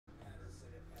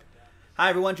Hi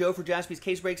everyone, Joe for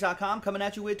JaspysCaseBreaks.com coming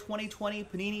at you with 2020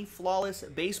 Panini Flawless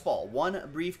Baseball. One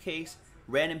briefcase,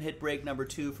 random hit break number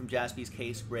 2 from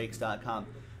JaspysCaseBreaks.com.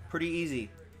 Pretty easy.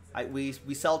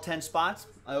 We sell 10 spots.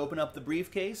 I open up the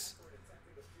briefcase,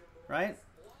 right?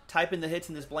 Type in the hits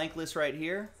in this blank list right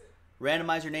here.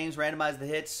 Randomize your names, randomize the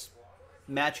hits,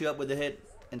 match you up with the hit,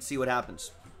 and see what happens.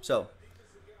 So,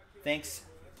 thanks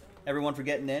everyone for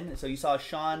getting in. So you saw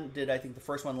Sean did, I think, the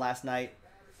first one last night.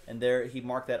 And there he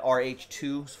marked that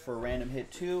RH2 for random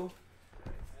hit 2.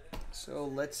 So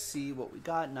let's see what we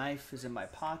got. Knife is in my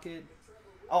pocket.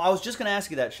 Oh, I was just going to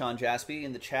ask you that, Sean Jaspy,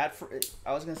 in the chat.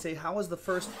 I was going to say, how was the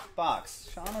first box?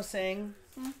 Sean was saying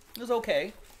it was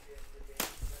okay.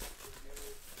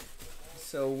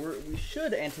 So we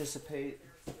should anticipate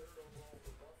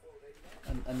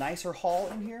a nicer haul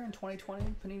in here in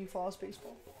 2020 Panini Flawless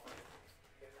Baseball.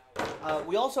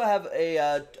 We also have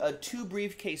a 2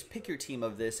 briefcase pick your team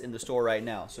of this in the store right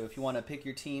now. So if you want to pick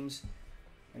your teams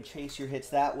and chase your hits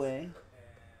that way,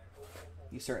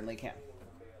 you certainly can.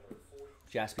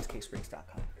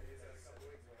 JaspysCaseBreaks.com.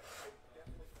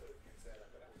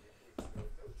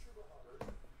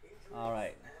 All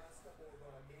right.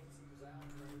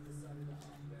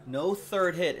 No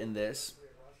third hit in this.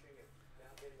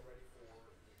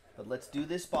 But let's do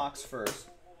this box first.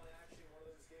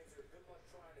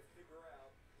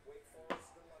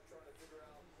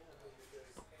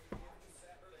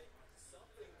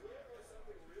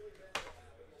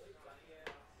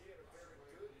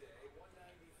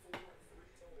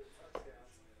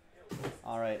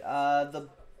 All right, the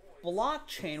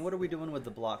blockchain, what are we doing with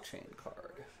the blockchain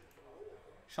card?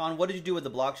 Sean, what did you do with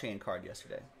the blockchain card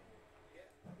yesterday?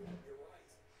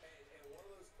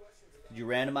 Did you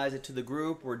randomize it to the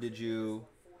group, or did you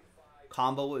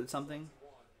combo with something?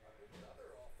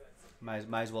 Might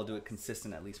as well do it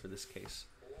consistent, at least for this case.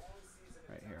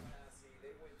 Right here.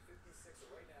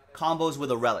 Combos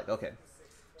with a relic, okay.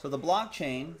 So the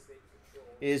blockchain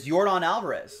is Yordan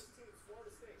Alvarez.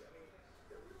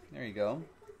 There you go.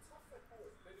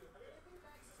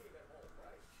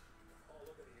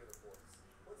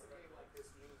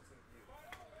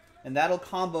 And that'll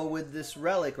combo with this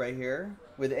relic right here,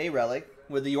 with a relic,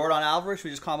 with the Yordan Alvarez. Should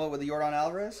we just combo it with the Yordan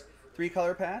Alvarez?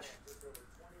 3-color patch.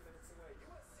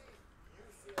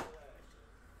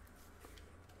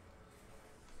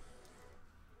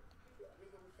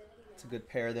 It's a good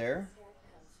pair there.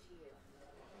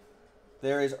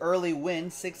 There is early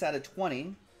win, 6 out of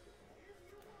 20.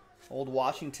 Old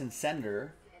Washington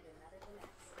sender.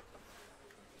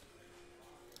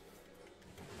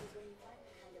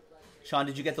 Sean,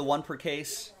 did you get the 1 per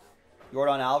case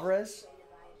Yordan Alvarez?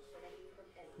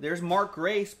 There's Mark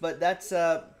Grace, but that's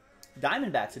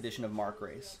Diamondbacks edition of Mark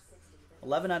Grace.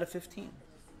 11 out of 15.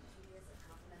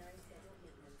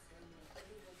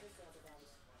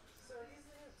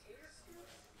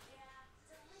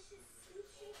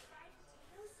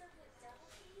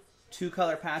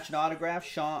 Two-color patch and autograph.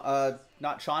 Sean,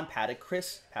 not Sean Paddock,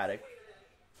 Chris Paddock.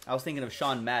 I was thinking of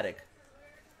Sean Maddock.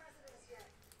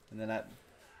 And then it's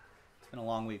been a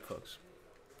long week, folks.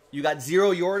 You got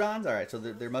 0 Yordans? All right, so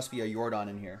there must be a Yordan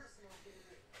in here.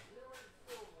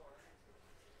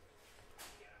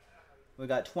 We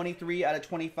got 23 out of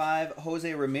 25.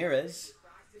 Jose Ramirez,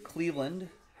 Cleveland.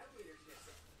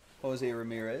 Jose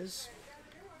Ramirez.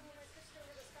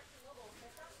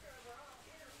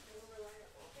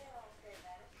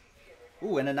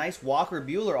 Ooh, and a nice Walker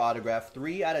Buehler autograph,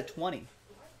 3 out of 20.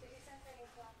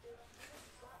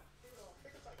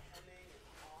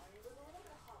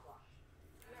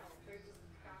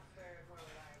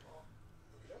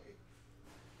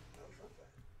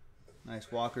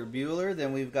 Nice Walker Buehler.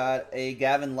 Then we've got a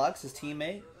Gavin Lux, his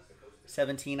teammate,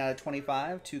 17 out of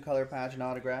 25, 2-color patch and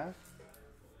autograph.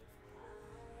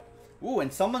 Ooh,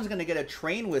 and someone's going to get a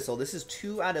train whistle. This is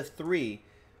 2 out of 3,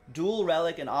 dual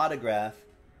relic and autograph.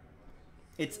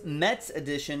 It's Mets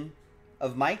edition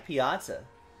of Mike Piazza.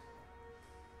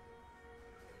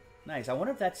 Nice. I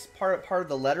wonder if that's part of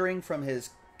the lettering from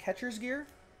his catcher's gear.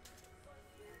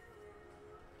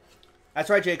 That's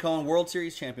right, Jay Cohen. World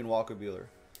Series champion Walker Buehler.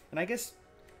 And I guess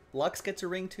Lux gets a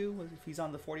ring too, if he's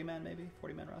on the 40-man maybe,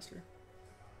 40-man roster.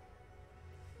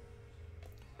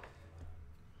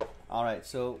 All right,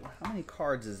 so how many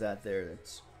cards is that there?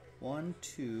 It's 1,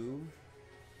 2.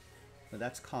 Well,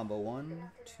 that's combo 1,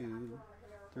 2,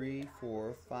 3,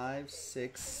 4, 5,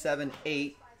 6, 7,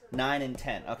 8, 9, and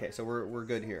 10. Okay, so we're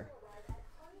good here.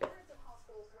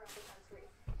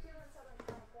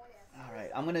 All right,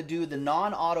 I'm gonna do the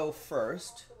non-auto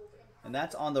first, and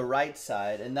that's on the right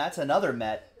side, and that's another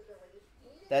Met.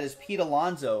 That is Pete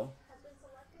Alonso,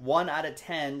 1 out of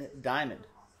 10 diamond.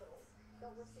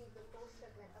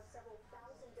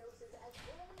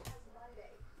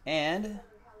 And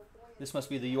this must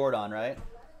be the Jordan, right?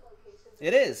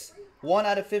 It is. 1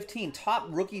 out of 15. Top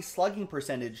rookie slugging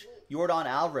percentage. Jordan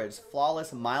Alvarez.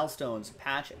 Flawless milestones.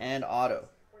 Patch and auto.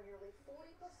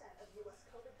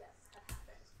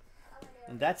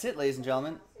 And that's it, ladies and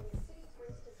gentlemen.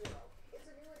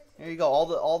 There you go.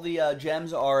 All the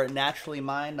gems are naturally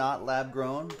mined, not lab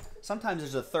grown. Sometimes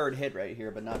there's a third hit right here,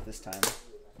 but not this time.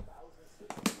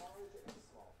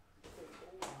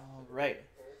 All right.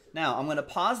 Now, I'm going to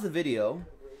pause the video.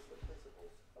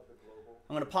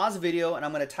 I'm going to pause the video, and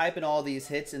I'm going to type in all these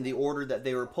hits in the order that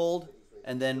they were pulled,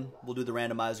 and then we'll do the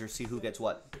randomizer, see who gets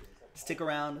what. Stick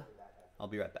around. I'll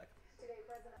be right back.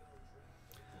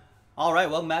 All right,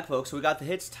 welcome back, folks. So we got the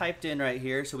hits typed in right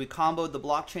here. So we comboed the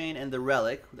blockchain and the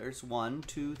relic. There's 1,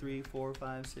 2, 3, 4,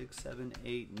 5, 6, 7,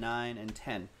 8, 9, and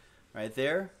 10 right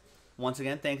there. Once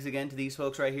again, thanks again to these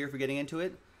folks right here for getting into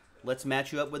it. Let's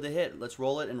match you up with a hit. Let's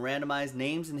roll it and randomize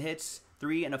names and hits,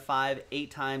 3 and a 5, 8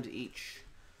 times each.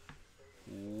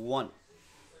 1,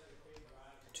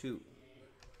 2,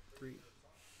 3,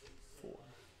 4,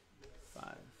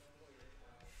 5,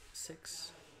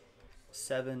 6,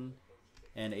 7,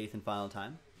 and 8th and final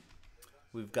time.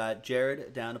 We've got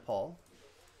Jared down to Paul.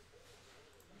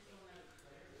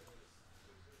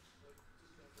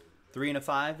 3 and a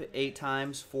 5, 8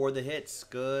 times for the hits.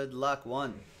 Good luck.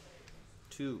 1,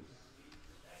 2,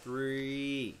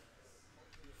 3,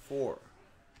 4,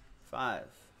 5,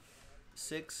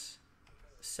 6,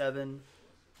 7,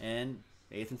 and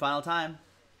 8th and final time.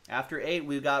 After 8,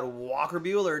 we've got Walker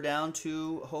Buehler down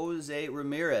to Jose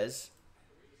Ramirez.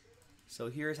 So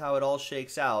here's how it all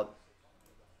shakes out.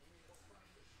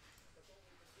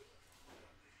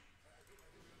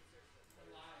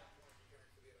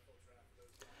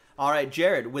 All right,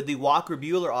 Jared with the Walker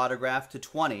Buehler autograph to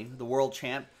 20, the world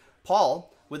champ.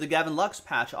 Paul with the Gavin Lux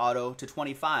patch auto to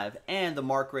 25 and the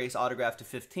Mark Grace autograph to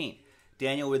 15.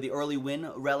 Daniel with the early win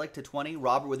relic to 20.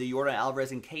 Robert with the Jordan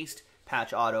Alvarez encased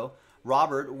patch auto.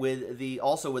 Robert with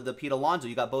also with the Pete Alonso.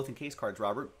 You got both encased cards,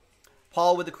 Robert.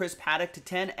 Paul with the Chris Paddock to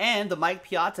 10 and the Mike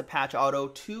Piazza patch auto,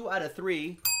 2 out of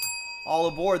 3. All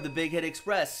aboard the Big Hit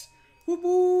Express. Whoop,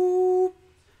 whoop.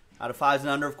 Out of 5s and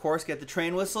under, of course, get the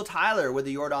train whistle. Tyler with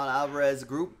the Jordan Alvarez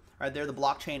group. Right there, the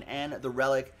blockchain and the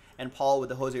relic. And Paul with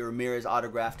the Jose Ramirez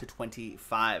autograph to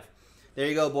 25. There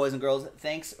you go, boys and girls.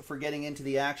 Thanks for getting into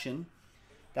the action.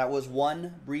 That was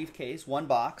one briefcase, one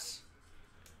box.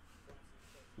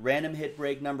 Random hit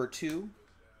break number 2.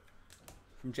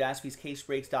 From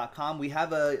jaspyscasebreaks.com. We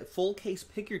have a full case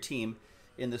pick your team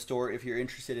in the store if you're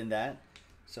interested in that.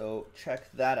 So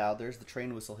check that out. There's the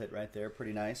train whistle hit right there.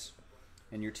 Pretty nice.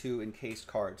 And your 2 encased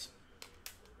cards.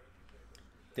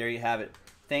 There you have it.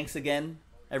 Thanks again,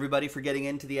 everybody, for getting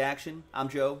into the action. I'm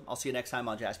Joe. I'll see you next time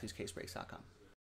on jaspyscasebreaks.com.